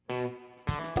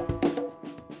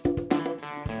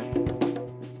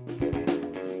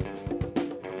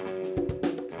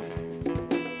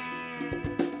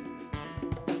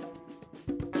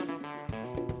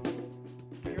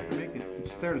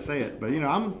there to say it, but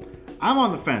I'm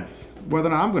on the fence whether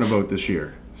or not I'm going to vote this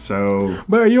year. So,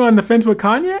 but are you on the fence with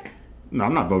Kanye? No,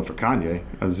 I'm not voting for Kanye.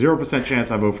 A 0%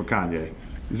 chance I vote for Kanye.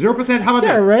 0%. How about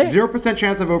this? Right? 0%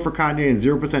 chance I vote for Kanye and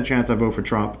 0% chance I vote for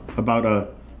Trump. About a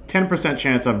 10%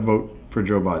 chance I vote for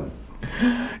Joe Biden.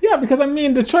 Yeah, because I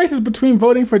mean, the choices between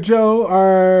voting for Joe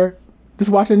are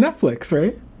just watching Netflix,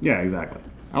 right? Yeah, exactly.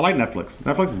 I like Netflix.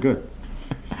 Netflix is good.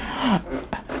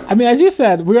 I mean, as you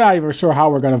said, we're not even sure how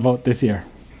we're going to vote this year.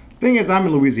 Thing is, I'm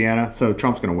in Louisiana, so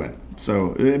Trump's going to win.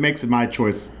 So it makes my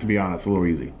choice, to be honest, a little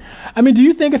easy. I mean, do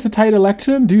you think it's a tight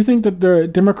election? Do you think that the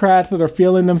Democrats that are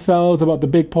feeling themselves about the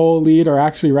big poll lead are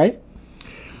actually right?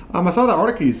 I saw the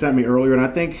article you sent me earlier, and I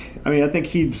think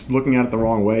he's looking at it the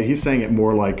wrong way. He's saying it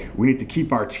more like we need to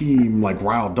keep our team like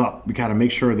riled up. We got to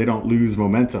make sure they don't lose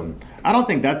momentum. I don't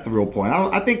think that's the real point.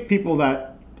 I think people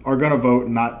that are going to vote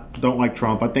and don't like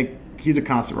Trump, I think he's a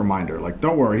constant reminder. Like,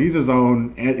 don't worry, he's his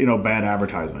own, bad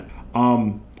advertisement.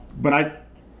 But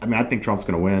I think Trump's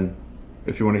going to win.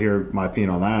 If you want to hear my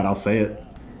opinion on that, I'll say it.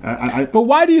 But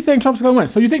why do you think Trump's going to win?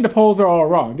 So you think the polls are all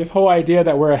wrong? This whole idea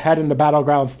that we're ahead in the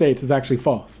battleground states is actually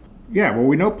false. Yeah, well,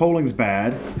 we know polling's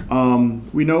bad.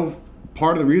 We know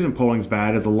part of the reason polling's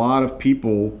bad is a lot of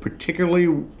people, particularly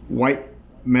white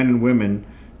men and women,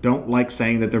 don't like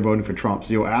saying that they're voting for Trump.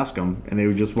 So you'll ask them, and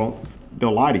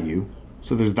they'll lie to you.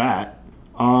 So there's that.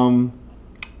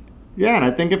 Yeah, and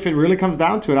I think if it really comes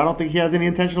down to it, I don't think he has any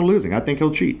intention of losing. I think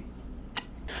he'll cheat.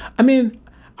 I mean,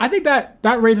 I think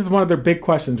that raises one of their big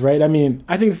questions, right? I mean,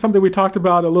 I think it's something we talked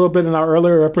about a little bit in our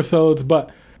earlier episodes, but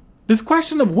this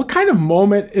question of what kind of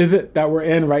moment is it that we're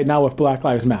in right now with Black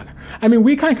Lives Matter? I mean,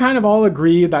 we can kind of all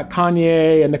agree that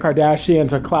Kanye and the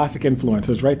Kardashians are classic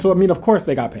influencers, right? So, I mean, of course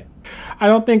they got paid. I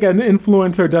don't think an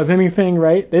influencer does anything,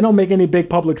 right? They don't make any big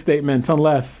public statements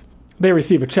unless they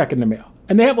receive a check in the mail.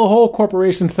 And they have a whole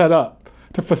corporation set up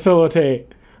to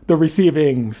facilitate the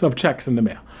receivings of checks in the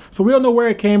mail. So we don't know where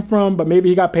it came from, but maybe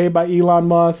he got paid by Elon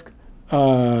Musk.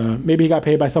 Maybe he got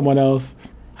paid by someone else.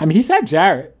 I mean, he said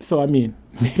Jared, so I mean,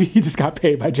 maybe he just got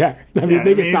paid by Jared.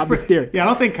 Maybe it's not mysterious. Yeah, I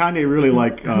don't think Kanye really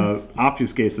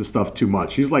obfuscates this stuff too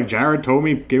much. He's like, Jared told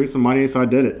me, gave me some money, so I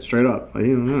did it, straight up. Like,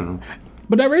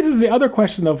 But that raises the other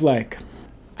question of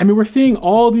we're seeing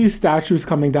all these statues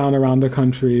coming down around the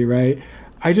country, right?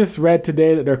 I just read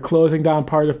today that they're closing down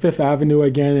part of Fifth Avenue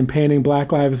again and painting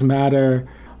Black Lives Matter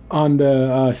on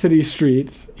the city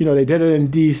streets. They did it in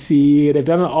D.C. They've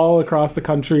done it all across the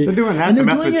country. They're doing that to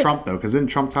mess with Trump, though, because isn't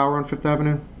Trump Tower on Fifth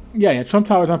Avenue? Yeah, Trump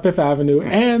Tower's on Fifth Avenue.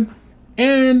 Yeah.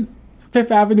 And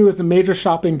Fifth Avenue is a major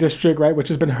shopping district, right, which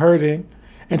has been hurting.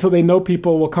 And so they know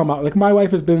people will come out. Like, my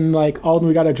wife has been like, Alden,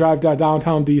 we got to drive down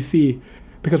downtown D.C.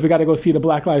 because we got to go see the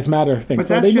Black Lives Matter thing. But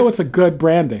so they know it's a good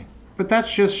branding. But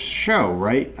that's just show,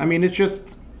 right? I mean, it's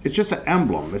just an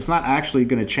emblem. It's not actually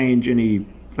going to change any.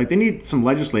 Like, they need some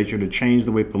legislature to change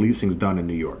the way policing's done in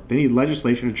New York. They need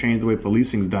legislation to change the way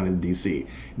policing's done in D.C.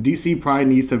 D.C. probably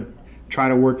needs to try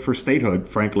to work for statehood,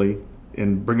 frankly,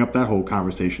 and bring up that whole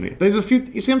conversation. There's a few.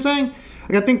 You see what I'm saying?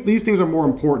 Like, I think these things are more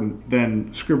important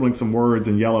than scribbling some words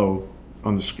in yellow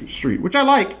on the street, which I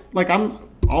like. Like, I'm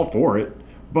all for it.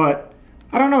 But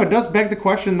I don't know. It does beg the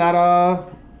question that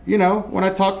when I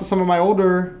talk to some of my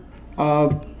older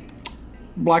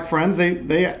black friends,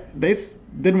 they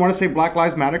didn't want to say Black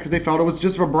Lives Matter because they felt it was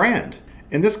just a brand.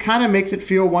 And this kind of makes it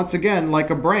feel, once again, like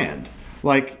a brand.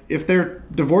 Like, if they're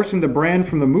divorcing the brand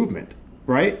from the movement,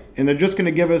 right? And they're just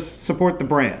going to support the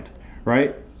brand,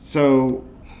 right? So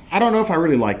I don't know if I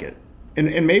really like it.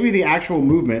 And maybe the actual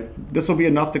movement, this will be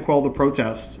enough to quell the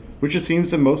protests, which it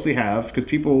seems to mostly have, because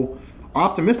people are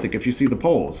optimistic if you see the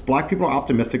polls. Black people are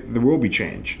optimistic that there will be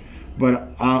change. But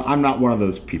I'm not one of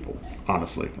those people,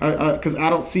 honestly, because I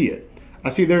don't see it. I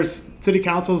see there's city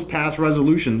councils pass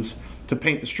resolutions to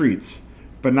paint the streets,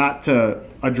 but not to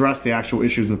address the actual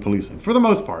issues in policing. For the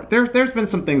most part, there's been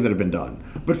some things that have been done,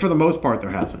 but for the most part, there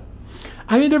hasn't.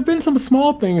 I mean, there've been some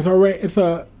small things, all right. It's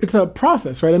a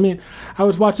process, right? I mean, I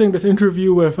was watching this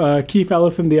interview with Keith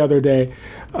Ellison the other day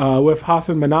with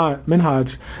Hassan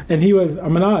Minhaj, and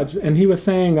he was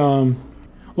saying,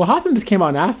 Hassan just came out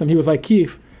and asked him. He was like,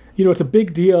 Keith, it's a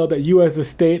big deal that you as the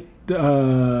state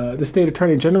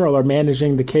attorney general are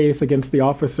managing the case against the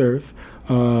officers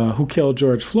who killed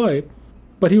George Floyd.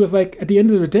 But he was like, at the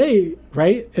end of the day,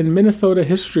 right, in Minnesota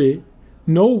history,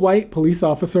 no white police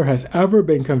officer has ever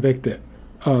been convicted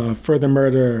for the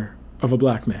murder of a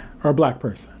black man or a black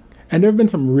person. And there have been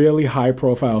some really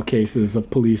high-profile cases of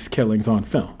police killings on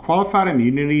film. Qualified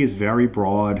immunity is very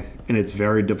broad, and it's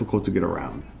very difficult to get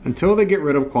around. Until they get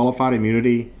rid of qualified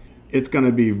immunity, it's going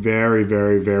to be very,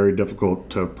 very, very difficult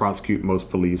to prosecute most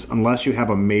police unless you have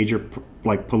a major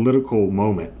like political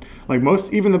moment. Like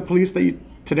even the police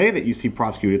today that you see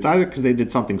prosecuted, it's either because they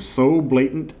did something so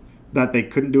blatant that they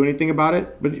couldn't do anything about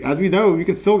it. But as we know, you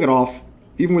can still get off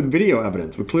even with video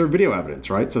evidence, with clear video evidence,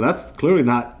 right? So that's clearly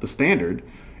not the standard.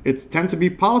 It tends to be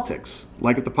politics.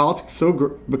 Like if the politics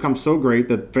becomes so great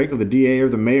that frankly the DA or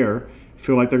the mayor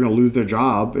feel like they're going to lose their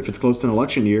job if it's close to an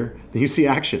election year, then you see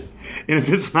action. And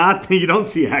if it's not, then you don't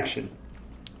see action.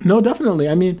 No, definitely.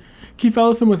 I mean, Keith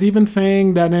Ellison was even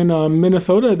saying that in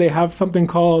Minnesota, they have something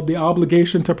called the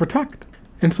obligation to protect.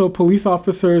 And so police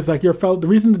officers, like the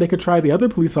reason that they could try the other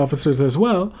police officers as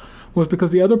well was because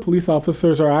the other police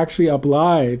officers are actually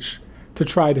obliged to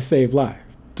try to save a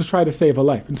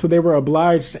life. And so they were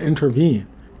obliged to intervene.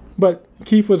 But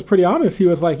Keith was pretty honest. He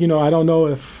was like, I don't know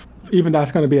if even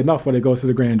that's going to be enough when it goes to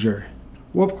the grand jury.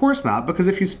 Well, of course not, because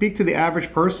if you speak to the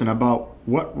average person about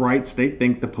what rights they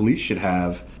think the police should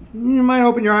have, you might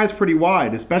open your eyes pretty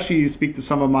wide, especially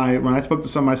when I spoke to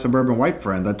some of my suburban white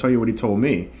friends. I'll tell you what he told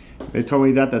me. They told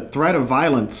me that the threat of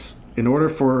violence, in order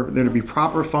for there to be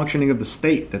proper functioning of the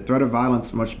state, the threat of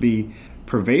violence must be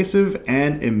pervasive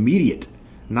and immediate,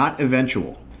 not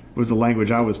eventual, was the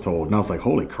language I was told. And I was like,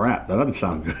 holy crap, that doesn't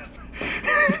sound good.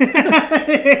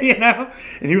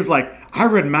 And he was like, I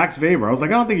read Max Weber. I was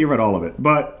like, I don't think you read all of it,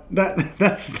 but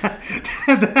that's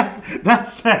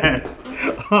sad.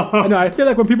 I know. I feel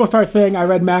like when people start saying I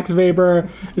read Max Weber,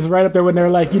 it's right up there when they're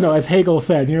like, as Hegel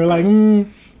said. You're like,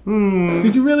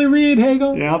 did you really read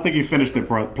Hegel? Yeah, I don't think you finished it,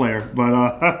 player,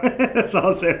 but that's all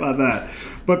I'll say about that.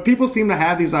 But people seem to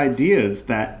have these ideas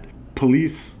that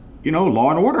police, law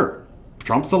and order.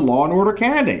 Trump's a law and order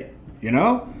candidate,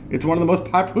 It's one of the most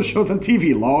popular shows on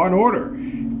TV, Law and Order.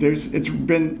 It's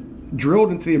been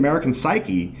drilled into the American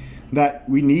psyche that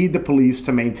we need the police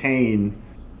to maintain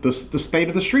the state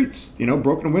of the streets.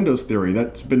 Broken windows theory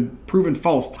that's been proven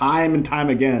false time and time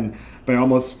again by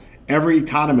almost every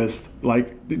economist,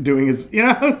 like doing a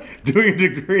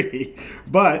degree.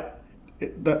 But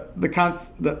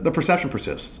the perception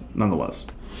persists nonetheless.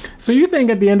 So you think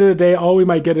at the end of the day, all we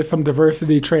might get is some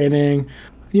diversity training?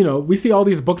 We see all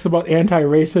these books about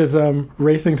anti-racism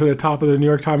racing to the top of the New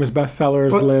York Times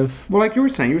bestsellers list. Well, like you were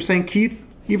saying Keith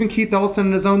Ellison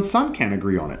and his own son can't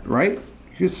agree on it, right?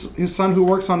 His son who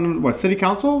works on, city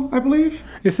council, I believe?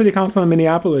 The city council in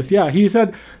Minneapolis, yeah. He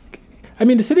said,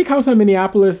 the city council in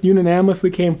Minneapolis unanimously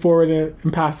came forward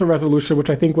and passed a resolution, which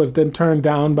I think was then turned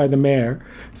down by the mayor,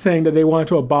 saying that they wanted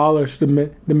to abolish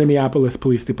the Minneapolis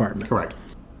Police Department. Correct.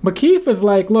 But Keith is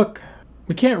like, look,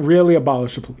 we can't really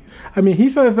abolish the police. He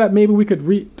says that maybe we could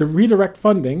redirect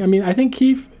funding. I think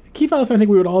Keith Ellison,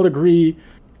 we would all agree,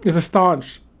 is a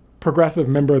staunch progressive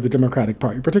member of the Democratic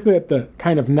Party, particularly at the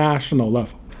kind of national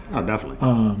level. Oh,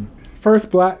 definitely.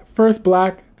 First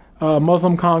black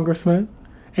Muslim congressman.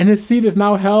 And his seat is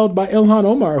now held by Ilhan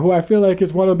Omar, who I feel like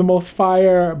is one of the most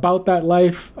fire about that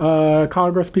life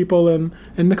Congress people in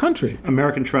the country.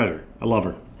 American treasure. I love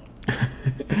her.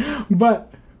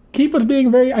 But Keith was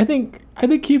being I think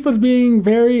Keith was being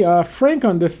very frank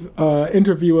on this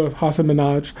interview of Hasan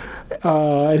Minhaj.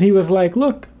 And he was like,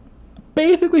 look,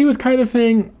 basically he was kind of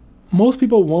saying most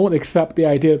people won't accept the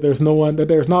idea that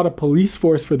there's not a police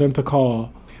force for them to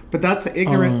call. But that's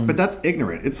ignorant.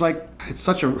 It's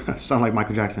such a sound like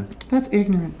Michael Jackson. That's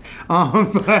ignorant.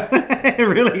 But it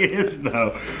really is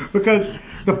though, because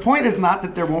the point is not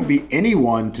that there won't be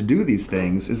anyone to do these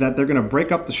things. Is that they're going to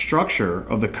break up the structure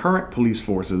of the current police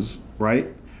forces,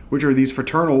 right? Which are these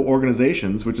fraternal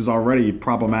organizations, which is already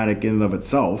problematic in and of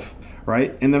itself,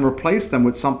 right? And then replace them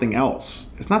with something else.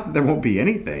 It's not that there won't be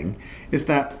anything. It's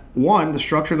that one, the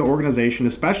structure of the organization,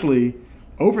 especially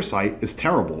oversight, is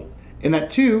terrible. And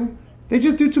that two, they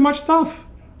just do too much stuff.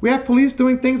 We have police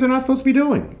doing things they're not supposed to be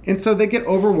doing. And so they get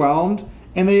overwhelmed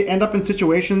and they end up in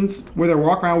situations where they're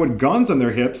walking around with guns on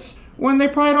their hips when they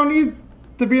probably don't need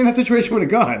to be in that situation with a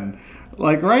gun.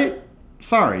 Like, right?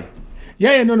 Sorry.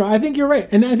 Yeah, no, I think you're right.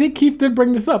 And I think Keith did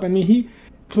bring this up.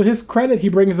 To his credit, he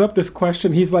brings up this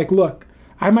question. He's like, look,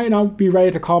 I might not be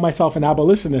ready to call myself an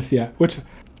abolitionist yet, which,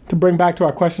 to bring back to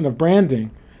our question of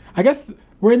branding, I guess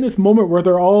we're in this moment where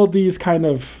there are all these kind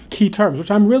of key terms, which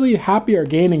I'm really happy are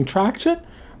gaining traction,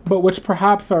 but which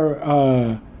perhaps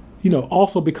are,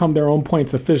 also become their own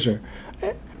points of fissure.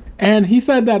 And he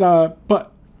said that,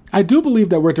 but I do believe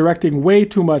that we're directing way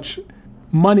too much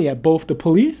money at both the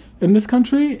police in this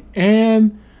country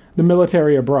and the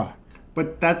military abroad.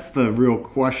 But that's the real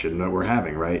question that we're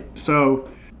having, right? So,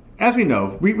 as we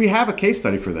know, we have a case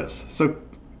study for this. So,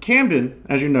 Camden,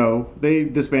 as you know, they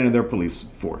disbanded their police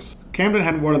force. Camden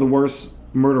had one of the worst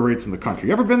murder rates in the country.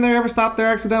 You ever been there? Ever stopped there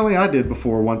accidentally? I did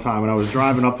before one time when I was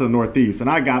driving up to the Northeast, and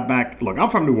I got back. Look, I'm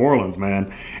from New Orleans,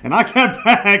 man, and I got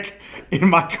back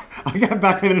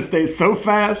into the state so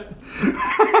fast.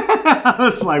 I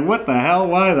was like, what the hell?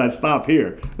 Why did I stop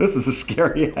here? This is a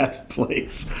scary ass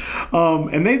place.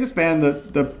 And they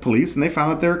disbanded the police, and they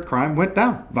found that their crime went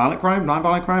down. Violent crime,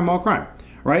 nonviolent crime, all crime.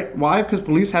 Right? Why? Because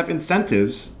police have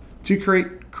incentives to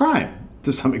create crime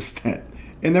to some extent.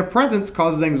 And their presence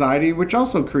causes anxiety, which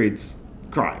also creates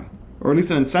crime, or at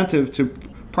least an incentive to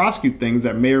prosecute things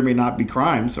that may or may not be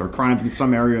crimes, or crimes in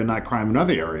some area and not crime in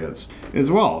other areas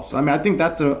as well. So, I mean, I think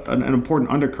that's an important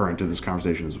undercurrent to this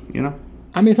conversation, you know?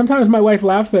 I mean, sometimes my wife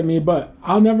laughs at me, but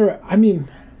I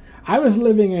was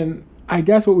living in, I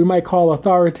guess, what we might call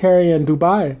authoritarian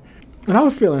Dubai, and I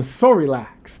was feeling so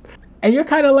relaxed. And you're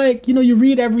kind of like, you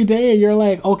read every day, and you're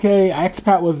like, okay,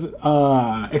 expat was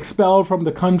expelled from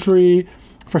the country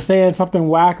for saying something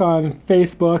whack on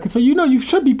Facebook. And so, you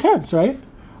should be tense, right?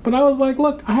 But I was like,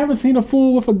 look, I haven't seen a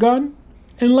fool with a gun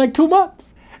in like 2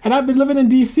 months. And I've been living in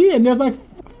D.C., and there's like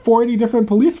 40 different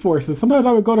police forces. Sometimes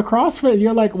I would go to CrossFit, and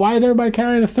you're like, why is everybody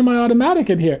carrying a semi-automatic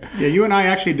in here? Yeah, you and I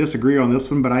actually disagree on this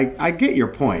one, but I get your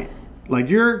point. Like,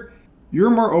 you're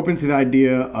more open to the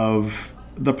idea of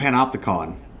the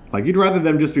panopticon. Like, you'd rather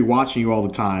them just be watching you all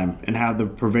the time and have the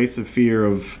pervasive fear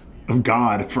of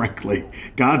God, frankly.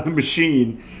 God, the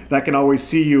machine that can always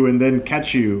see you and then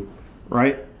catch you,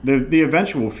 right? The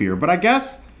eventual fear. But I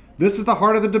guess this is the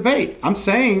heart of the debate. I'm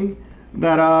saying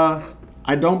that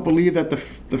I don't believe that the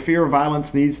fear of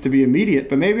violence needs to be immediate,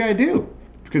 but maybe I do.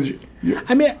 Because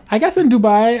I guess in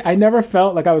Dubai, I never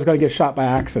felt like I was going to get shot by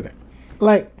accident.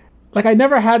 Like I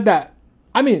never had that.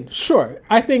 I mean, sure.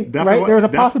 I think, right, there's a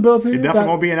possibility it definitely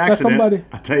won't be an accident.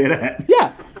 I'll tell you that.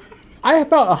 Yeah. I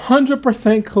felt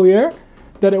 100% clear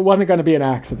that it wasn't going to be an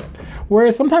accident.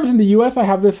 Whereas sometimes in the U.S., I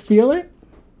have this feeling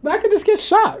that I could just get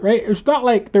shot, right? It's not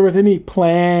like there was any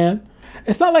plan.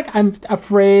 It's not like I'm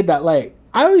afraid that, like,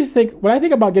 I always think, when I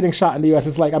think about getting shot in the U.S.,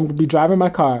 it's like I'm going to be driving my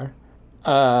car.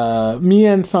 Me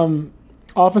and some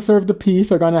officer of the peace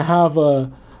are going to have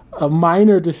a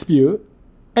minor dispute,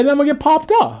 and then we'll get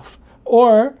popped off.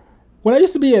 Or when I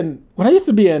used to be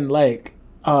in like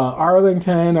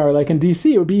Arlington or like in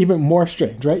DC, it would be even more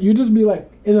strange, right? You'd just be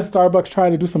like in a Starbucks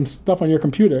trying to do some stuff on your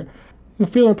computer,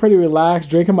 feeling pretty relaxed,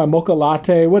 drinking my mocha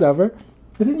latte, whatever.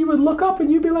 And then you would look up and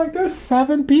you'd be like, there's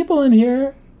 7 people in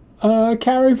here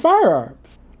carrying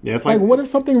firearms. Yeah, it's like what if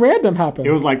something random happened?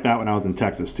 It was like that when I was in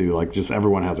Texas too. Like, just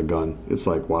everyone has a gun. It's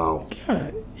like, wow.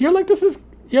 Yeah, you're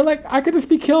like, I could just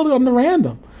be killed on the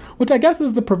random. Which I guess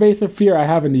is the pervasive fear I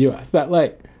have in the U.S. That,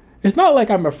 like, it's not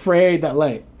like I'm afraid that,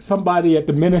 like, somebody at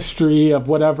the ministry of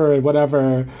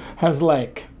whatever has,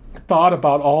 like, thought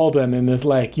about Alden and is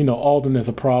like, Alden is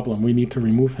a problem. We need to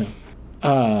remove him.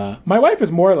 My wife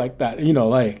is more like that,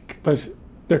 like, but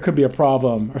there could be a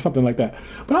problem or something like that.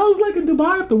 But I was like, in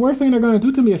Dubai, if the worst thing they're going to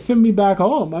do to me is send me back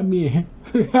home, I mean,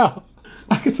 yeah,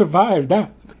 I could survive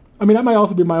that. I mean, that might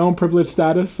also be my own privileged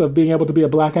status of being able to be a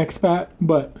black expat,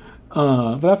 but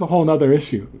that's a whole nother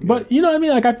issue. Yeah. But you know what I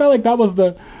mean? Like, I felt like that was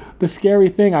the scary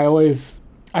thing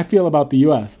I feel about the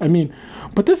U.S. I mean,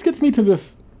 but this gets me to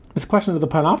this question of the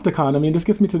panopticon. I mean, this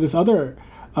gets me to this other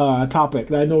topic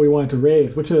that I know we wanted to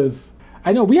raise, which is,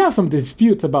 I know we have some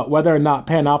disputes about whether or not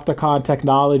panopticon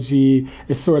technology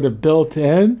is sort of built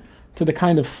in to the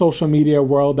kind of social media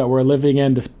world that we're living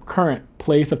in, this current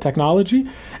place of technology.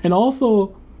 And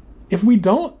also, if we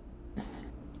don't,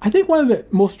 I think one of the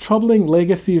most troubling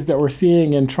legacies that we're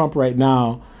seeing in Trump right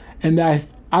now, and that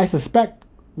I suspect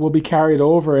will be carried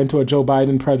over into a Joe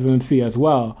Biden presidency as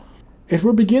well, is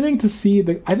we're beginning to see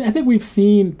I think we've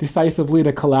seen decisively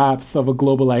the collapse of a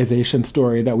globalization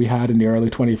story that we had in the early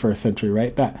 21st century,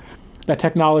 right? That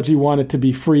technology wanted to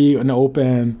be free and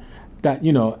open, that,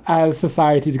 as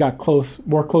societies got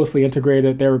more closely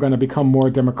integrated, they were going to become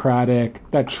more democratic,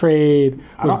 that trade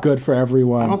was good for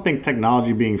everyone. I don't think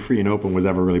technology being free and open was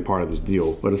ever really part of this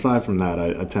deal. But aside from that,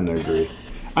 I tend to agree.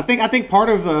 I think part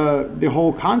of the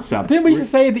whole concept... Didn't we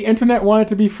say the internet wanted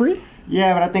to be free?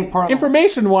 Yeah, but I think part of...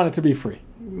 Information wanted to be free.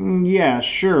 Yeah,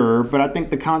 sure. But I think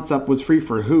the concept was free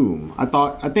for whom?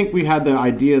 I think we had the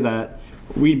idea that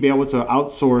we'd be able to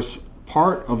outsource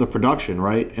part of the production,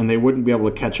 right? And they wouldn't be able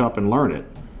to catch up and learn it.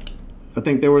 I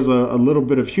think there was a little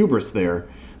bit of hubris there.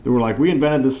 They were like, we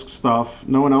invented this stuff.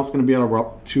 No one else is going to be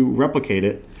able to replicate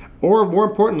it. Or more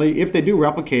importantly, if they do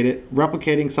replicate it,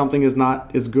 replicating something is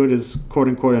not as good as quote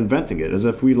unquote inventing it. As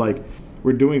if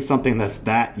we're doing something that's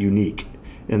that unique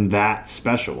and that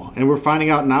special. And we're finding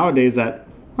out nowadays that,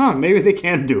 maybe they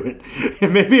can do it.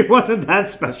 And maybe it wasn't that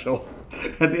special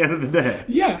at the end of the day.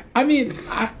 Yeah, I mean,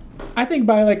 I think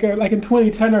by like in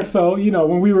 2010 or so,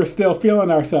 when we were still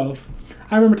feeling ourselves,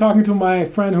 I remember talking to my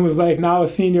friend who was like now a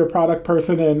senior product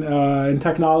person in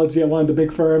technology at one of the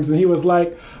big firms, and he was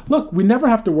like, "Look, we never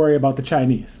have to worry about the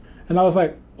Chinese." And I was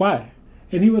like, "Why?"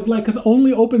 And he was like, "Because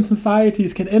only open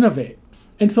societies can innovate."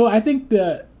 And so I think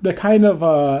the kind of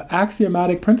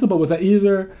axiomatic principle was that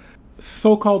either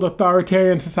so-called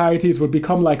authoritarian societies would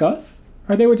become like us,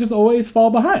 or they would just always fall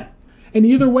behind. And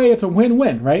either way, it's a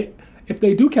win-win, right? If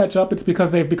they do catch up, it's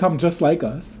because they've become just like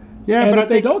us. Yeah, and but if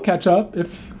they don't catch up,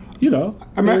 it's, they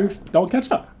don't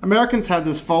catch up. Americans have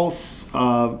this false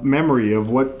memory of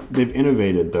what they've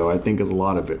innovated, though, I think is a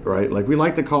lot of it, right? Like, we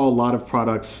like to call a lot of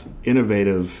products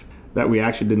innovative that we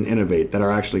actually didn't innovate, that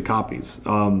are actually copies.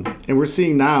 And we're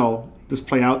seeing now this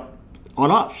play out on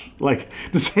us. Like,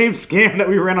 the same scam that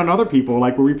we ran on other people,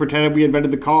 like where we pretended we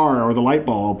invented the car or the light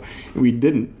bulb, and we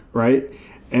didn't, right?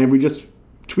 And we just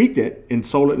tweaked it and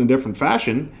sold it in a different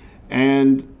fashion,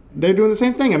 and they're doing the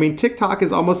same thing. I mean, TikTok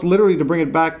is almost literally, to bring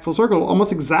it back full circle,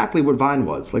 almost exactly what Vine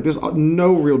was. Like, there's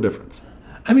no real difference.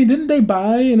 I mean, didn't they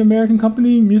buy an American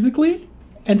company, Musical.ly,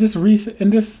 and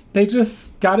they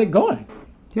just got it going?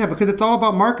 Yeah, because it's all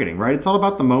about marketing, right? It's all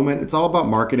about the moment. It's all about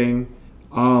marketing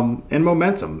and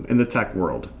momentum in the tech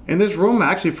world. And there's room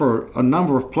actually for a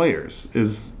number of players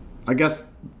is, I guess,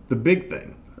 the big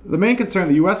thing. The main concern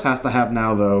the U.S. has to have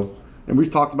now, though, and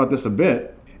we've talked about this a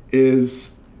bit,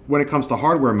 is when it comes to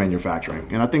hardware manufacturing.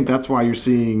 And I think that's why you're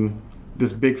seeing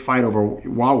this big fight over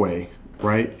Huawei,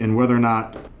 right? And whether or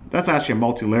not, that's actually a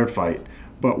multi-layered fight,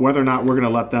 but whether or not we're going to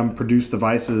let them produce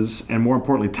devices and, more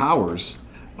importantly, towers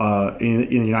in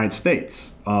the United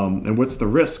States. And what's the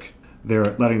risk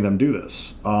they're letting them do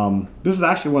this? This is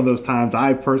actually one of those times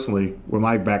I personally, with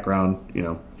my background,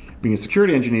 being a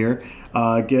security engineer,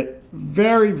 get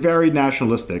very, very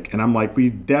nationalistic, and I'm like, we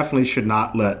definitely should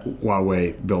not let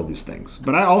Huawei build these things.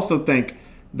 But I also think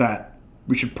that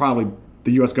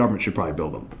the U.S. government should probably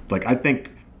build them. Like, I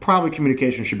think probably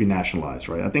communication should be nationalized,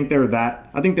 right? I think they're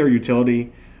a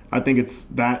utility. I think it's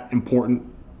that important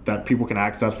that people can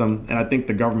access them, and I think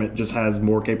the government just has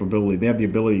more capability. They have the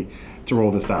ability to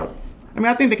roll this out. I mean,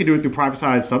 I think they could do it through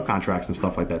privatized subcontracts and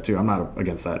stuff like that, too. I'm not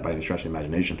against that by any stretch of the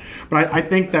imagination. But I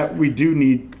think that we do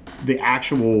need the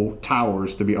actual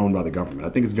towers to be owned by the government. I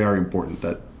think it's very important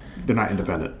that they're not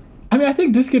independent. I mean, I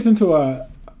think this gets into a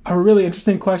really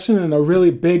interesting question and a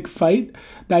really big fight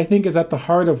that I think is at the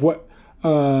heart of what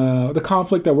the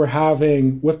conflict that we're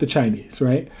having with the Chinese,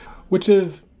 right? Which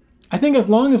is, I think as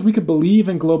long as we could believe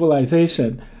in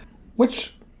globalization,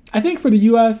 which I think for the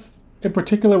U.S., in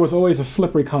particular, was always a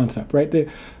slippery concept, right?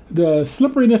 The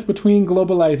slipperiness between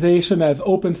globalization as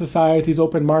open societies,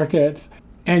 open markets,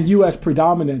 and U.S.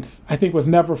 predominance, I think, was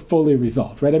never fully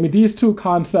resolved, right? I mean, these two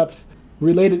concepts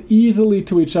related easily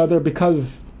to each other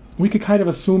because we could kind of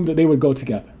assume that they would go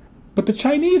together. But the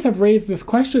Chinese have raised this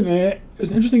question, and it was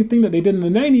an interesting thing that they did in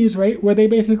the 90s, right? Where they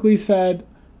basically said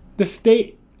the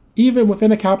state, even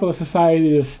within a capitalist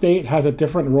society, the state has a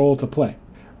different role to play,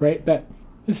 right? That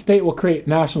the state will create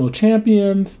national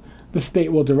champions, the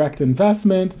state will direct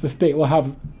investments, the state will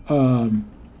have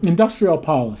industrial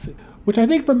policy, which I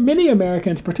think for many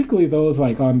Americans, particularly those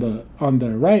like on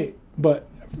the right, but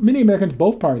many Americans,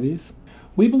 both parties,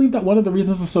 we believe that one of the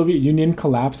reasons the Soviet Union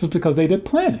collapsed was because they did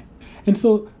planning. And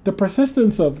so the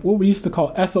persistence of what we used to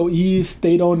call SOEs,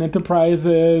 state-owned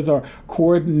enterprises, or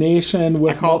coordination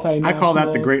with multinationals. I call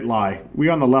that the great lie. We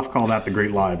on the left call that the great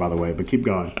lie, by the way, but keep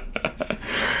going.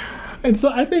 And so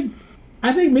I think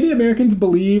many Americans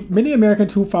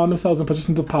who found themselves in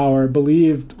positions of power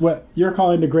believed what you're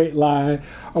calling the great lie,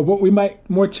 or what we might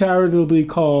more charitably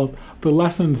call the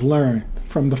lessons learned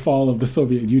from the fall of the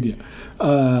Soviet Union.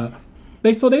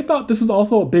 They thought this was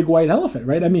also a big white elephant,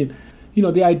 right? I mean,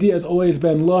 the idea has always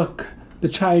been, look, the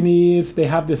Chinese, they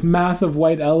have this massive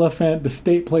white elephant. The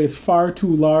state plays far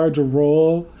too large a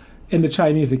role in the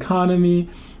Chinese economy.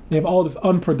 They have all this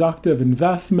unproductive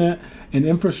investment in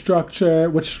infrastructure,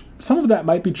 which some of that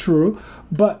might be true,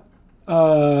 but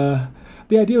the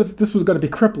idea was this was going to be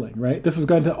crippling, right? This was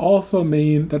going to also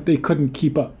mean that they couldn't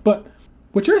keep up. But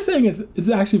what you're saying is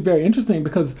actually very interesting,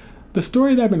 because the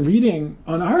story that I've been reading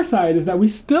on our side is that we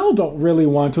still don't really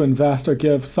want to invest or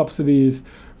give subsidies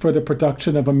for the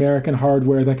production of American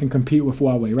hardware that can compete with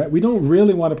Huawei, right? We don't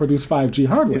really want to produce 5G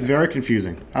hardware. It's very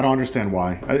confusing. I don't understand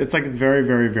why. It's very,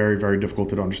 very, very, very difficult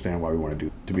to understand why we want to do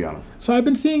it, to be honest. So I've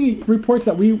been seeing reports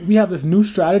that we have this new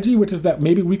strategy, which is that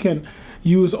maybe we can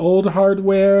use old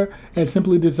hardware and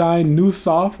simply design new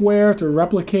software to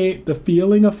replicate the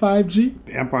feeling of 5G.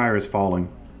 The empire is falling.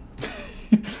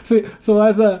 So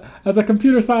as a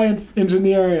computer science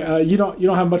engineer, you don't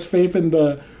have much faith in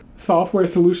the software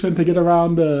solution to get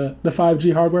around the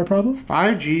 5G hardware problem?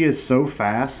 5G is so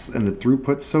fast and the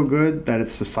throughput's so good that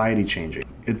it's society changing.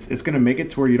 It's going to make it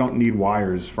to where you don't need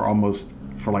wires for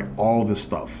like all this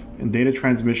stuff. And data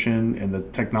transmission and the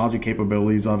technology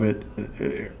capabilities of it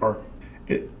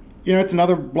it's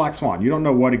another black swan. You don't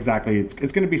know what exactly it's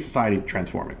going to be society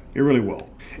transforming. It really will.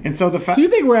 And so So you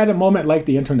think we're at a moment like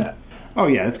the internet? Oh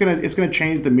yeah, it's gonna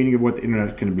change the meaning of what the internet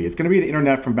is gonna be. It's gonna be the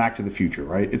internet from Back to the Future,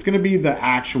 right? It's gonna be the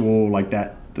actual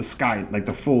the sky, like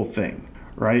the full thing,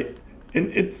 right?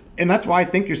 And that's why I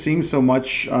think you're seeing so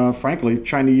much, frankly,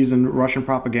 Chinese and Russian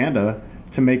propaganda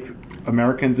to make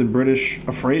Americans and British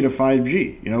afraid of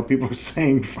 5G. People are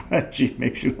saying 5G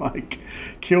makes you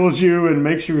kills you and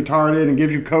makes you retarded and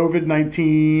gives you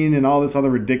COVID-19 and all this other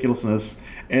ridiculousness.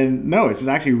 And no, it's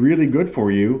actually really good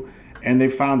for you. And they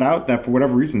found out that for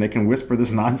whatever reason, they can whisper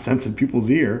this nonsense in people's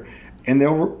ear and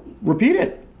they'll repeat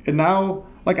it. And now,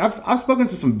 I've spoken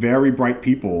to some very bright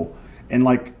people. And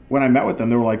when I met with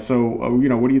them, they were like, so,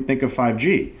 what do you think of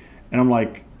 5G? And I'm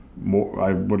like,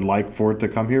 I would like for it to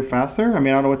come here faster. I mean,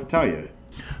 I don't know what to tell you.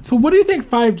 So what do you think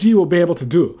 5G will be able to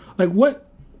do? How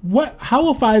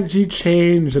will 5G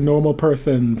change a normal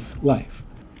person's life?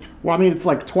 Well, I mean, it's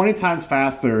 20 times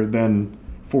faster than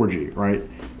 4G, right?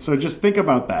 So just think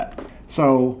about that.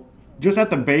 So just at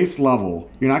the base level,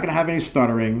 you're not going to have any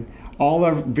stuttering. All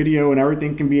the video and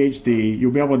everything can be HD.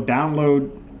 You'll be able to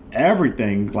download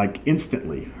everything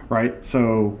instantly, right?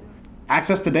 So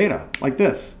access to data like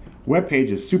this. Web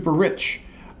pages, super rich.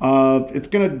 It's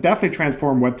going to definitely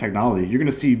transform web technology. You're going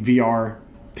to see VR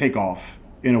take off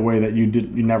in a way that you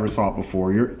never saw it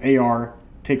before. Your AR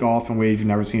take off in ways you've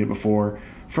never seen it before.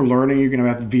 For learning, you're going to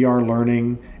have VR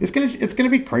learning. It's gonna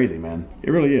be crazy, man.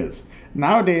 It really is.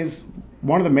 Nowadays,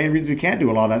 one of the main reasons we can't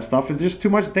do a lot of that stuff is just too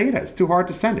much data. It's too hard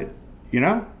to send it.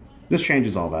 This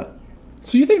changes all that.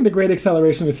 So you think the great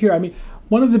acceleration is here? I mean,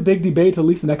 one of the big debates, at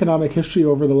least in economic history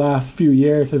over the last few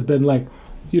years, has been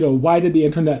why did the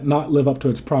internet not live up to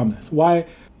its promise? Why?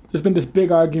 There's been this big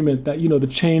argument that, the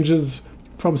changes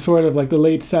from sort of the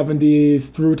late 70s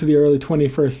through to the early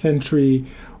 21st century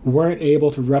weren't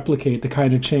able to replicate the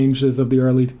kind of changes of the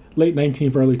late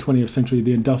 19th, early 20th century,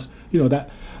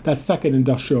 that second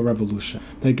industrial revolution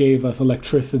that gave us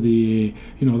electricity,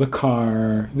 the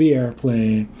car, the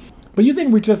airplane. But you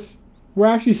think we're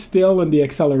actually still in the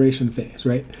acceleration phase,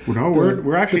 right? No,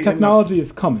 we're actually the technology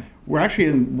is coming. We're actually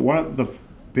in one of the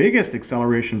biggest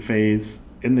acceleration phase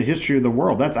in the history of the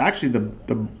world. That's actually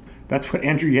that's what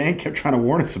Andrew Yang kept trying to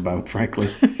warn us about, frankly.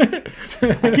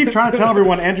 I keep trying to tell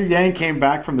everyone Andrew Yang came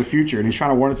back from the future and he's trying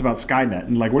to warn us about Skynet.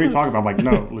 And what are you talking about? I'm like,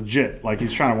 no, legit.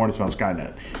 He's trying to warn us about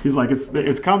Skynet. He's like,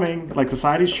 it's coming.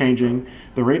 Society's changing.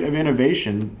 The rate of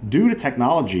innovation due to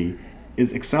technology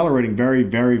is accelerating very,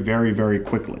 very, very, very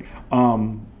quickly.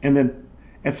 And then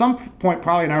at some point,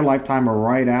 probably in our lifetime or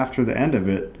right after the end of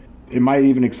it, it might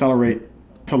even accelerate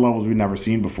to levels we've never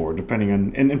seen before, depending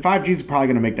on... And 5G is probably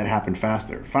going to make that happen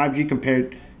faster.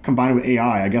 5G combined with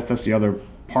AI, I guess that's the other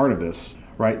part of this,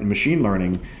 right? And machine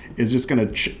learning is just going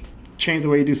to change the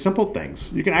way you do simple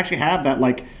things. You can actually have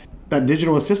that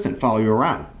digital assistant follow you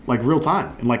around, real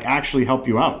time, and actually help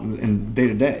you out in day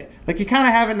to day. You kind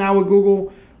of have it now with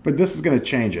Google, but this is going to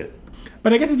change it.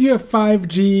 But I guess if you have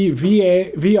 5G,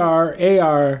 VR,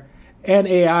 AR, and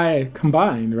AI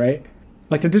combined, right?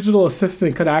 The digital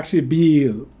assistant could actually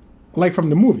be from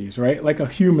the movies, right? Like a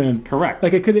human. Correct.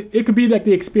 It could be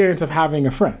the experience of having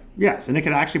a friend. Yes, and it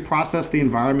could actually process the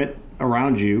environment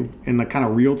around you in a kind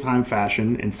of real-time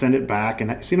fashion and send it back.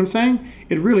 And see what I'm saying?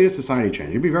 It really is society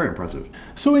change. It'd be very impressive.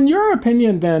 So in your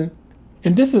opinion then,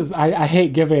 and this is, I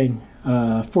hate giving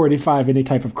 45 any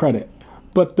type of credit,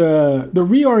 but the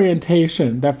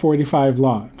reorientation that 45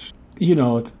 launched,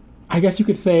 I guess you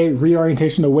could say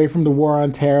reorientation away from the war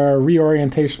on terror,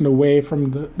 reorientation away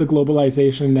from the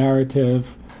globalization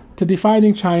narrative, to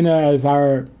defining China as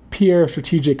our peer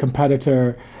strategic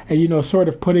competitor, and sort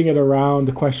of putting it around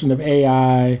the question of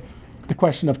AI, the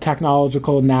question of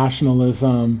technological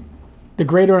nationalism, the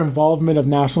greater involvement of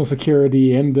national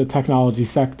security in the technology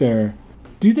sector.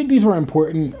 Do you think these were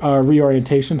important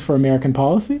reorientations for American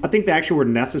policy? I think they actually were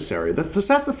necessary. That's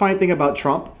the funny thing about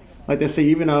Trump. They say,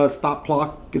 even a stop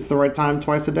clock gets the right time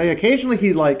twice a day. Occasionally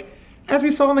he as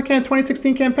we saw in the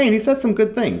 2016 campaign, he said some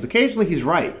good things. Occasionally he's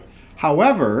right.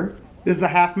 However, this is a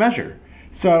half measure.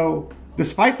 So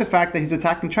despite the fact that he's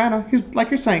attacking China, he's,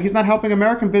 like you're saying, he's not helping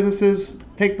American businesses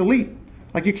take the leap.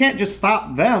 You can't just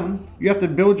stop them. You have to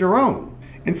build your own.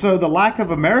 And so the lack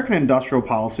of American industrial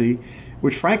policy,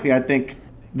 which frankly I think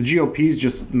the GOP is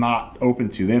just not open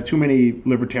to. They have too many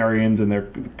libertarians and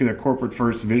their corporate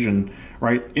first vision,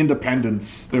 right?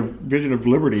 Independence, their vision of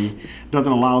liberty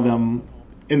doesn't allow them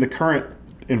in the current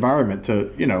environment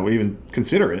to, even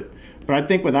consider it. But I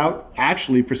think without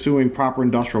actually pursuing proper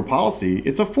industrial policy,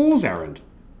 it's a fool's errand.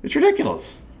 It's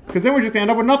ridiculous. Because then we're just going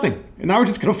to end up with nothing. And now we're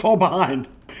just going to fall behind.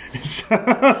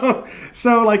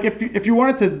 So like if you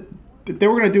wanted to, if they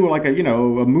were going to do like a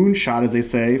moonshot, as they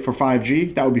say, for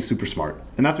 5G, that would be super smart.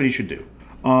 And that's what he should do.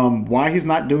 Why he's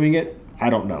not doing it, I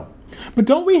don't know. But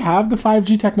don't we have the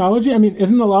 5G technology? I mean,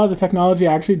 isn't a lot of the technology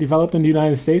actually developed in the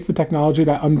United States, the technology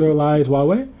that underlies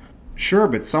Huawei? Sure,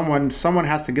 but someone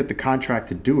has to get the contract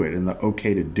to do it and the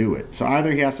okay to do it. So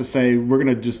either he has to say, we're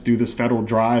going to just do this federal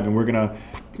drive and we're going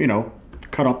to,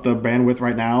 cut up the bandwidth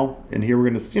right now, and here we're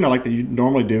going to, like they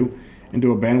normally do, and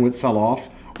do a bandwidth sell-off.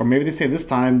 Or maybe they say this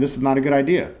time, this is not a good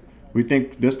idea. We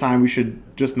think this time we should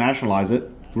just nationalize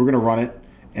it. We're going to run it,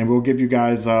 and we'll give you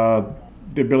guys the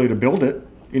ability to build it,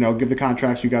 give the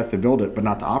contracts you guys to build it, but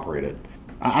not to operate it.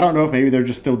 I don't know if maybe they're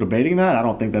just still debating that. I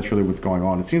don't think that's really what's going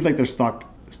on. It seems like they're stuck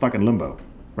in limbo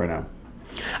right now.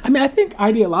 I mean, I think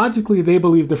ideologically they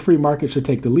believe the free market should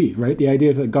take the lead, right? The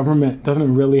idea is that government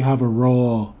doesn't really have a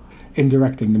role in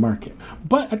directing the market.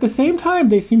 But at the same time,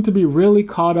 they seem to be really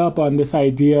caught up on this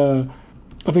idea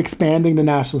of expanding the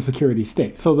national security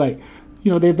state. So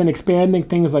they've been expanding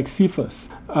things like CFIUS,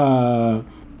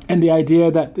 and the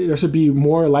idea that there should be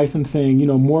more licensing,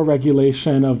 more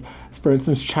regulation of, for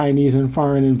instance, Chinese and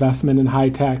foreign investment in high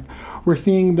tech. We're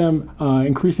seeing them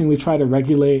increasingly try to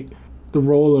regulate the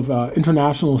role of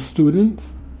international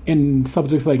students in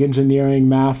subjects like engineering,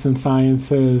 maths, and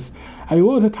sciences. I mean,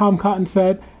 what was it Tom Cotton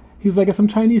said? He was like, if some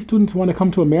Chinese students want to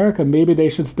come to America, maybe they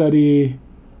should study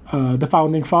the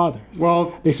Founding Fathers.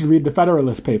 Well, they should read the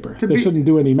Federalist Papers. They shouldn't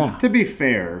do any math. To be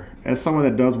fair, as someone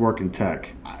that does work in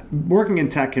tech, working in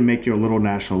tech can make you a little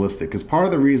nationalistic, because part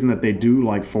of the reason that they do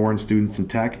like foreign students in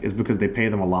tech is because they pay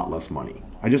them a lot less money.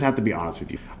 I just have to be honest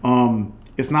with you.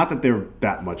 It's not that they're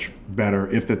that much better,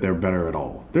 if that they're better at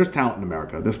all. There's talent in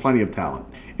America. There's plenty of talent.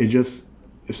 It just,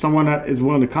 if someone is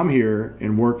willing to come here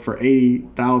and work for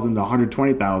 $80,000 to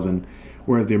 $120,000,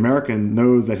 whereas the American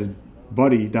knows that his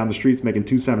buddy down the street's making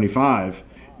 $275,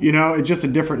 it's just a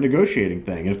different negotiating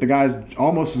thing. And if the guy's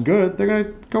almost as good, they're going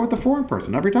to go with the foreign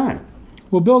person every time.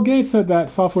 Well, Bill Gates said that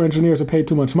software engineers are paid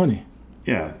too much money.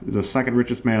 Yeah, he's the second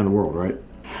richest man in the world, right?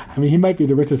 I mean, he might be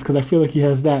the richest because I feel like he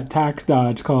has that tax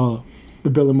dodge called the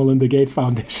Bill and Melinda Gates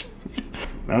Foundation.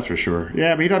 That's for sure.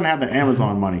 Yeah, but he doesn't have the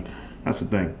Amazon money. That's the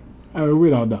thing. I mean, we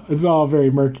don't know. It's all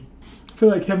very murky. I feel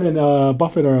like him and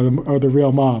Buffett are the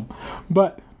real mob.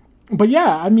 But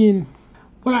yeah, I mean,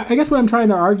 I guess what I'm trying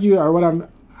to argue, or what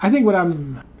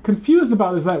I'm confused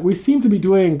about, is that we seem to be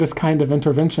doing this kind of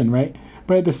intervention, right?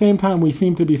 But at the same time, we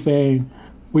seem to be saying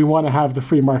we want to have the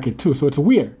free market too. So it's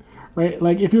weird, right?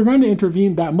 Like, if you're going to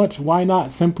intervene that much, why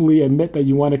not simply admit that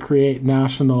you want to create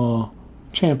national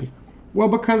champion? Well,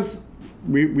 because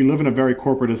we live in a very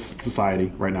corporatist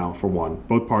society right now, for one.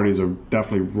 Both parties are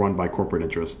definitely run by corporate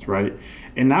interests, right?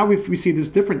 And now we see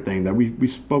this different thing that we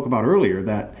spoke about earlier,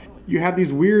 that you have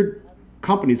these weird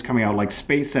companies coming out like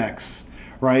SpaceX,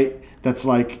 right? That's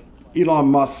like Elon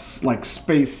Musk's like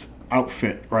space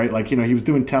outfit, right? Like, he was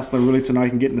doing Tesla really so now he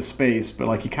can get into space, but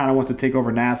like he kind of wants to take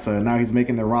over NASA, and now he's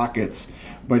making their rockets.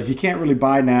 But he can't really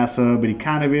buy NASA, but he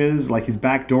kind of is. Like, he's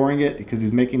backdooring it because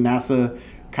he's making NASA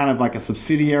kind of like a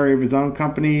subsidiary of his own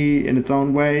company in its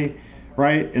own way,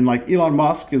 right? And like Elon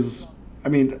Musk is,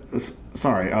 Jeff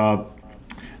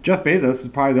Bezos is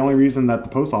probably the only reason that the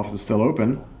post office is still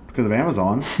open, because of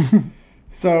Amazon.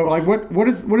 So like, what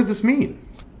does this mean?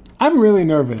 I'm really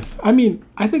nervous. I mean,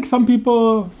 I think I'm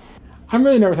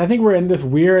really nervous. I think we're in this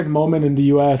weird moment in the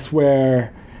U.S.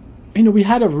 where, we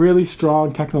had a really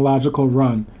strong technological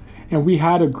run, and we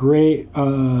had a great,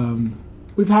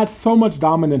 we've had so much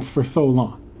dominance for so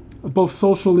long, both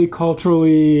socially,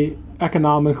 culturally,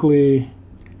 economically.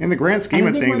 In the grand scheme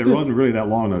of things, it wasn't really that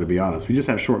long, though, to be honest. We just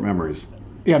have short memories.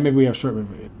 Yeah, maybe we have short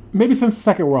memories. Maybe since the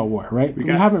Second World War, right? We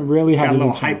haven't really had a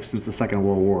little hype since the Second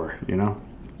World War,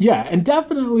 Yeah, and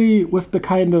definitely with the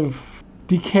kind of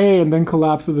decay and then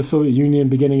collapse of the Soviet Union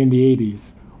beginning in the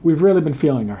 80s, we've really been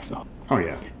feeling ourselves. Oh,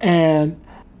 yeah. And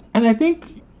I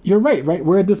think you're right?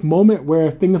 We're at this moment where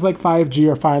things like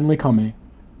 5G are finally coming.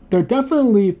 They're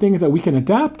definitely things that we can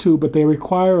adapt to, but they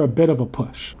require a bit of a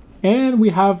push. And we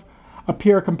have a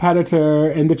peer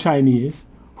competitor in the Chinese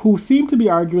who seem to be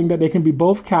arguing that they can be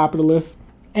both capitalist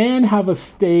and have a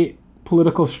state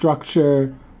political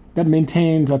structure that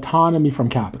maintains autonomy from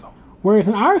capital. Whereas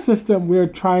in our system, we're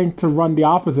trying to run the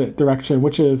opposite direction,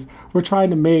 which is we're trying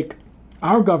to make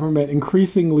our government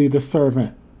increasingly the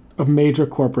servant of major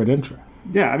corporate interest.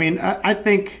 Yeah, I mean, I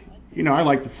think, I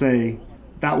like to say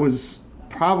that was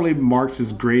probably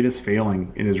Marx's greatest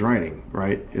failing in his writing,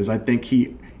 right? Is I think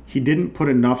he didn't put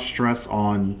enough stress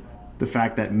on the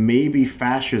fact that maybe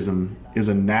fascism is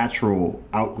a natural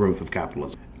outgrowth of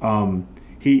capitalism.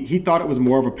 He thought it was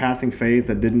more of a passing phase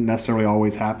that didn't necessarily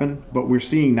always happen, but we're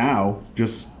seeing now,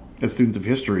 just as students of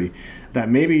history, that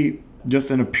maybe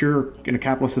just in a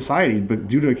capitalist society, but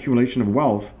due to accumulation of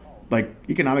wealth, like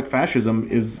economic fascism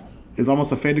is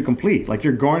almost a fait accompli. Like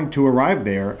you're going to arrive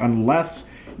there unless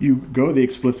you go the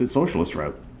explicit socialist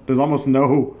route. There's almost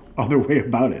no other way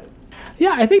about it.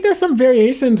 Yeah, I think there's some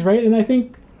variations, right? And I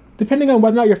think depending on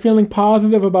whether or not you're feeling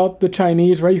positive about the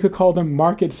Chinese, right, you could call them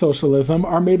market socialism,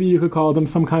 or maybe you could call them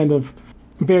some kind of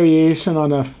variation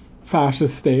on a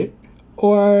fascist state.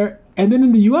 And then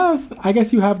in the US, I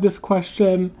guess you have this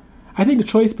question. I think the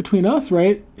choice between us,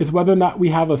 right, is whether or not we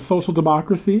have a social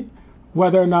democracy,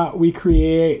 whether or not we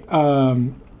create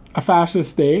a fascist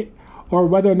state, or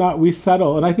whether or not we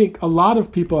settle. And I think a lot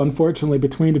of people, unfortunately,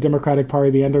 between the Democratic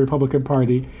Party and the Republican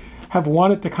Party, have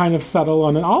wanted to kind of settle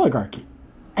on an oligarchy.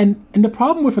 And the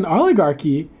problem with an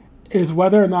oligarchy is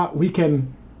whether or not we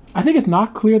can, I think it's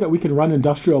not clear that we can run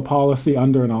industrial policy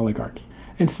under an oligarchy.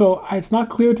 And so it's not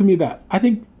clear to me that, I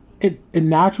think it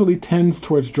naturally tends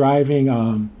towards driving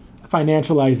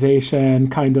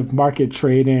financialization, kind of market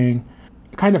trading,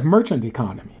 kind of merchant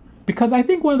economy. Because I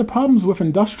think one of the problems with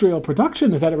industrial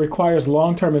production is that it requires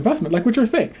long-term investment, like what you're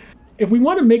saying. If we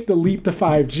want to make the leap to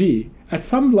 5G, at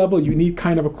some level you need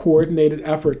kind of a coordinated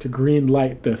effort to green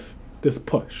light this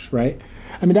push, right?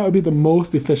 I mean, that would be the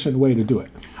most efficient way to do it.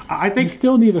 I think you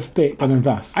still need a state that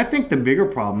invests. I think the bigger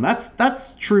problem,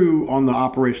 that's true on the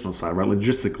operational side, right?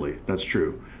 Logistically, that's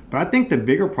true. But I think the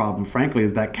bigger problem, frankly,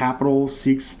 is that capital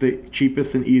seeks the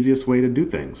cheapest and easiest way to do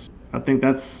things. I think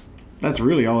that's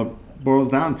really all it boils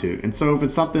down to. And so if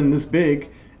it's something this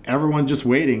big, everyone's just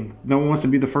waiting. No one wants to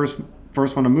be the first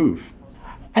one to move.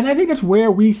 And I think that's where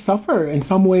we suffer in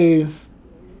some ways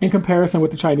in comparison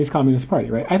with the Chinese Communist Party,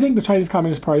 right? I think the Chinese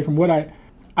Communist Party, from what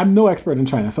I'm no expert in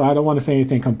China, so I don't want to say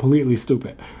anything completely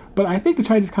stupid. But I think the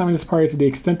Chinese Communist Party, to the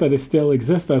extent that it still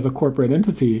exists as a corporate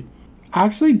entity,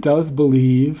 actually does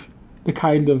believe the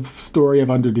kind of story of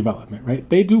underdevelopment, right?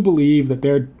 They do believe that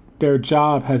their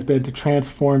job has been to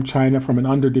transform China from an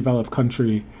underdeveloped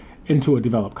country into a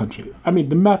developed country. I mean,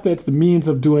 the methods, the means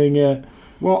of doing it,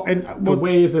 the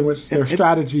ways in which their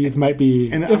strategies might be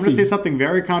And iffy. I'm going to say something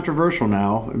very controversial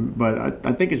now, but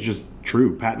I think it's just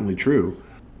true, patently true.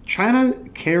 China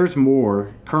cares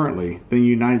more currently than the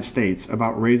United States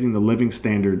about raising the living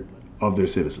standard of their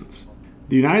citizens.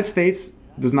 The United States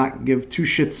does not give two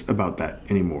shits about that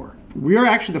anymore. We are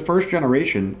actually the first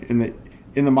generation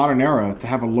in the modern era to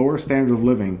have a lower standard of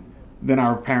living than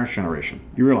our parents' generation.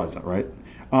 You realize that, right?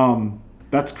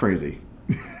 That's crazy.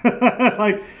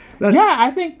 Yeah,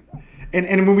 I think.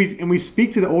 And when we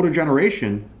speak to the older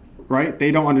generation, right,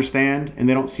 they don't understand and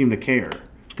they don't seem to care,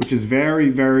 which is very,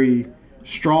 very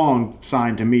strong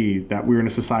sign to me that we're in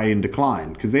a society in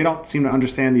decline, because they don't seem to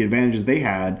understand the advantages they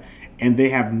had, and they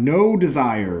have no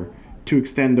desire to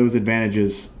extend those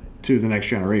advantages to the next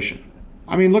generation.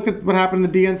 I mean, look at what happened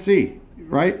in the DNC,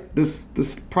 right?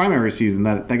 This primary season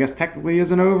that I guess technically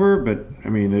isn't over, but I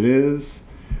mean it is,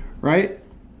 right?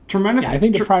 Tremendous. Yeah, I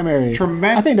think the primary.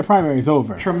 I think the primary is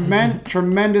over.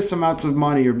 Tremendous amounts of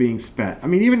money are being spent. I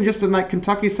mean, even just in that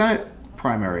Kentucky Senate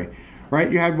primary,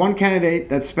 right? You had one candidate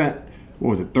that spent, what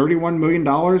was it, $31 million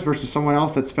versus someone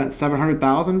else that spent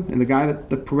 $700,000, and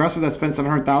the progressive that spent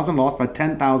 $700,000 lost by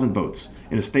 10,000 votes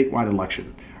in a statewide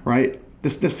election, right?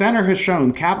 The center has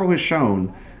shown, capital has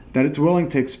shown that it's willing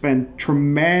to expend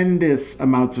tremendous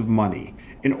amounts of money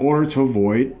in order to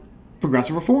avoid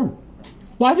progressive reform.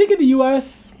 Well, I think in the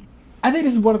U.S., I think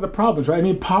this is one of the problems, right? I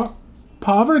mean,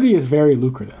 poverty is very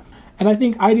lucrative. And I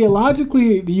think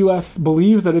ideologically, the U.S.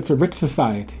 believes that it's a rich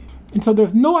society. And so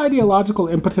there's no ideological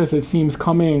impetus, it seems,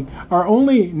 coming, or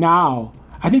only now.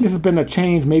 I think this has been a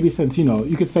change maybe since,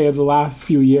 you could say, of the last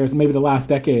few years, maybe the last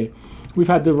decade. We've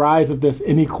had the rise of this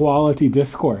inequality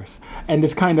discourse and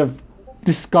this kind of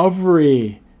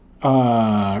discovery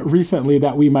recently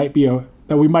that we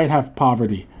might have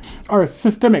poverty, or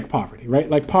systemic poverty, right?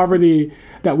 Like poverty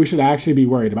that we should actually be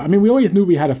worried about. I mean, we always knew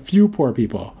we had a few poor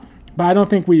people, but I don't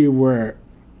think we were.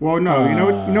 Well, no, you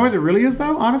know what it really is,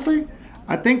 though. Honestly,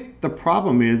 I think the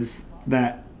problem is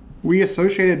that we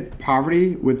associated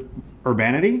poverty with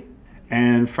urbanity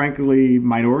and, frankly,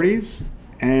 minorities,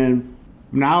 and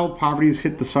now poverty's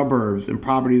hit the suburbs and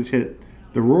poverty's hit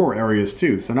the rural areas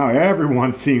too. So now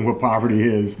everyone's seeing what poverty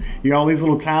is. You got all these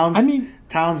little towns.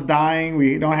 Towns dying.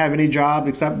 We don't have any jobs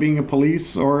except being a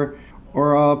police or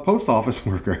or a post office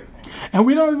worker. And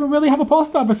we don't even really have a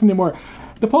post office anymore.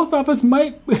 The post office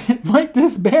might might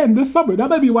disband this summer. That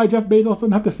might be why Jeff Bezos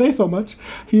doesn't have to say so much.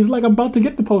 He's like, I'm about to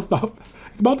get the post office.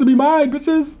 It's about to be mine,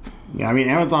 bitches. Yeah, I mean,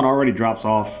 Amazon already drops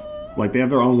off. Like, they have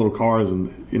their own little cars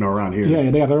and around here. Yeah,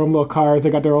 they got their own little cars. They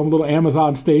got their own little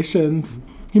Amazon stations.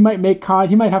 He might have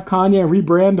Kanye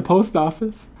rebrand the post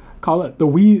office. Call it the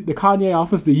Kanye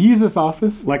office, the Yeezus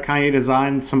office. Let Kanye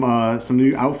design some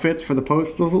new outfits for the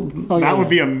postal. That would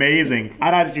be amazing.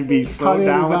 I'd actually be so Kanye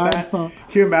down with that. Can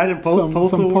you imagine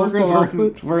postal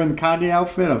workers wearing the Kanye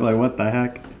outfit? I'm like, what the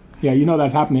heck? Yeah, you know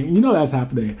that's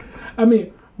happening. I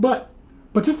mean, but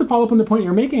just to follow up on the point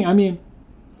you're making, I mean,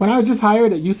 when I was just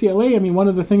hired at UCLA, I mean, one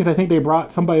of the things I think they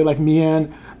brought somebody like me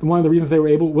in, one of the reasons they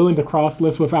were willing to cross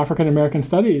list with African American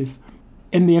Studies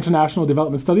in the International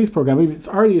Development Studies program. I mean, it's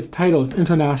already its title is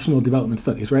International Development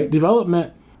Studies, right?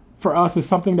 Development for us is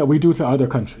something that we do to other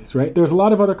countries, right? There's a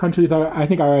lot of other countries I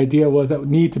think our idea was that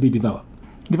need to be developed.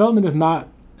 Development is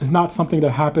not something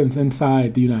that happens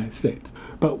inside the United States.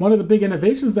 But one of the big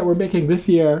innovations that we're making this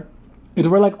year is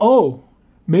we're like, oh,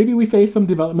 maybe we face some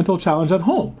developmental challenge at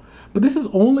home. But this is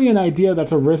only an idea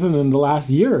that's arisen in the last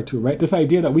year or two, right? This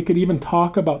idea that we could even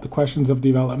talk about the questions of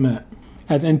development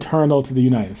as internal to the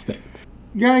United States.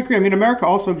 Yeah, I agree. I mean, America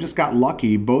also just got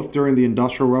lucky, both during the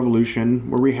Industrial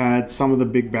Revolution, where we had some of the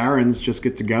big barons just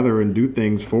get together and do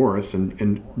things for us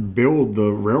and build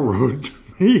the railroad,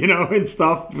 and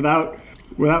stuff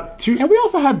without too... And we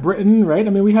also had Britain, right? I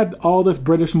mean, we had all this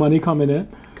British money coming in.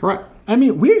 Correct. I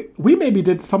mean, we maybe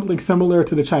did something similar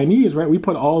to the Chinese, right? We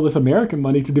put all this American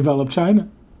money to develop China.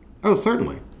 Oh,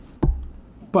 certainly.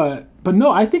 But no,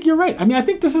 I think you're right. I mean, I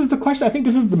think this is the question. I think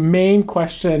this is the main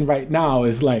question right now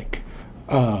is like,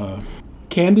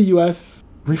 can the U.S.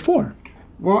 reform?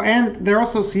 Well, and there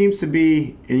also seems to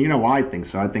be, and you know why I think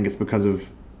so. I think it's because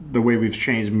of the way we've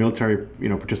changed military,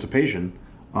 participation.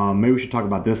 Maybe we should talk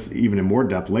about this even in more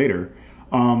depth later.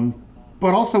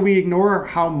 But also we ignore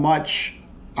how much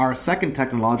our second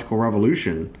technological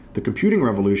revolution, the computing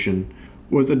revolution,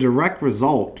 was a direct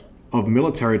result of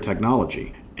military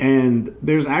technology. And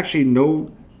there's actually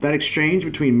that exchange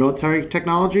between military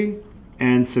technology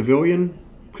and civilian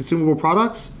consumable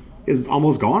products is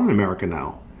almost gone in America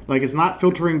now. Like, it's not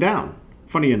filtering down,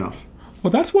 funny enough.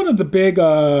 Well, that's one of the big,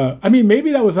 I mean,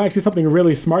 maybe that was actually something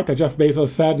really smart that Jeff Bezos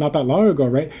said not that long ago,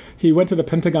 right? He went to the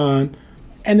Pentagon.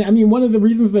 And I mean, one of the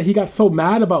reasons that he got so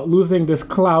mad about losing this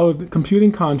cloud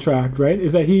computing contract, right,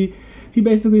 is that he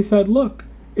basically said, look,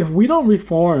 if we don't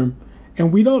reform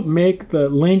and we don't make the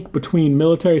link between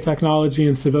military technology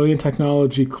and civilian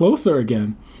technology closer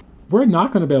again, we're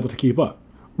not going to be able to keep up.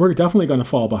 We're definitely going to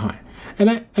fall behind. And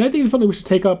I think it's something we should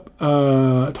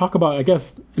talk about, I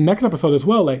guess, in the next episode as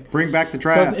well. Like, bring back the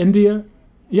draft.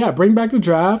 Bring back the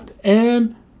draft,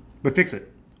 but fix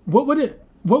it. What would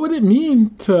it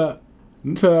mean to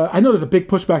I know there's a big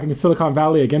pushback in Silicon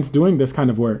Valley against doing this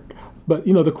kind of work, but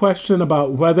the question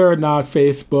about whether or not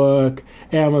Facebook,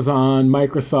 Amazon,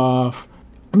 Microsoft,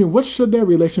 I mean, what should their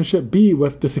relationship be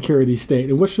with the security state?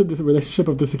 And what should the relationship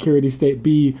of the security state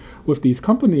be with these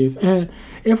companies? And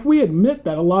if we admit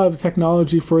that a lot of the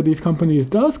technology for these companies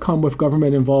does come with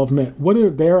government involvement, what are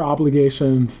their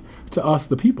obligations to us,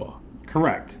 the people?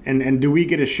 Correct. And do we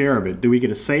get a share of it? Do we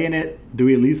get a say in it? Do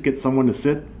we at least get someone to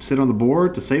sit on the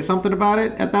board to say something about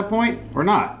it at that point or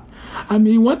not? I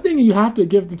mean, one thing you have to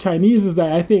give the Chinese is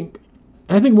that I think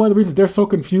one of the reasons they're so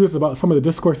confused about some of the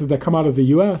discourses that come out of the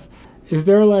U.S. is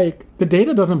they're like, the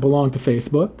data doesn't belong to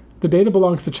Facebook. The data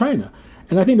belongs to China.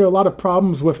 And I think there are a lot of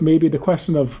problems with maybe the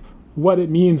question of what it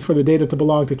means for the data to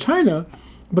belong to China.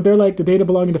 But they're like, the data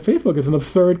belonging to Facebook is an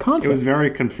absurd concept. It was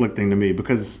very conflicting to me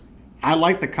because I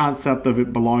like the concept of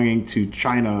it belonging to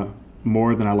China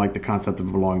more than I like the concept of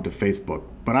it belonging to Facebook.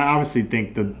 But I obviously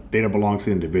think the data belongs to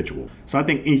the individual. So I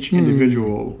think each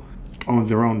individual owns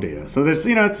their own data. So there's,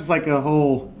 it's just like a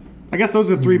whole, I guess those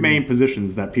are three main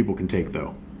positions that people can take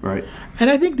though, right?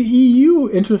 And I think the EU,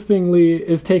 interestingly,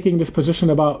 is taking this position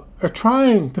about, or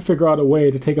trying to figure out a way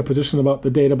to take a position about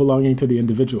the data belonging to the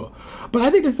individual. But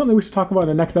I think this is something we should talk about in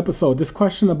the next episode, this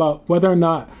question about whether or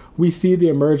not we see the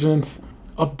emergence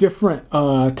of different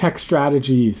tech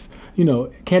strategies.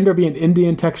 Can there be an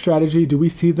Indian tech strategy? Do we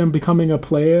see them becoming a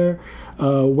player?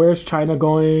 Where's China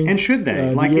going? And should they?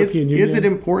 Is it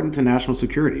important to national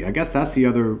security? I guess that's the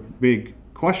other big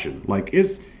question. Like,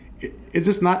 is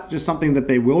this not just something that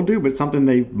they will do, but something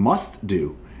they must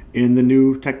do in the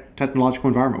new technological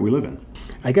environment we live in?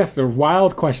 I guess the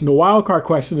wild card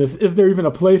question is there even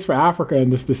a place for Africa in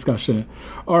this discussion?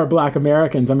 Or Black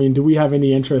Americans? I mean, do we have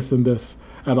any interest in this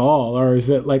at all? Or is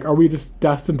it like, are we just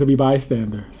destined to be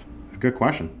bystanders? It's a good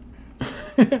question.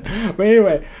 But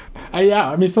anyway, yeah,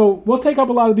 I mean, so we'll take up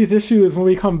a lot of these issues when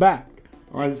we come back.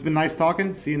 All right, it's been nice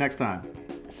talking. See you next time.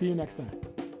 See you next time.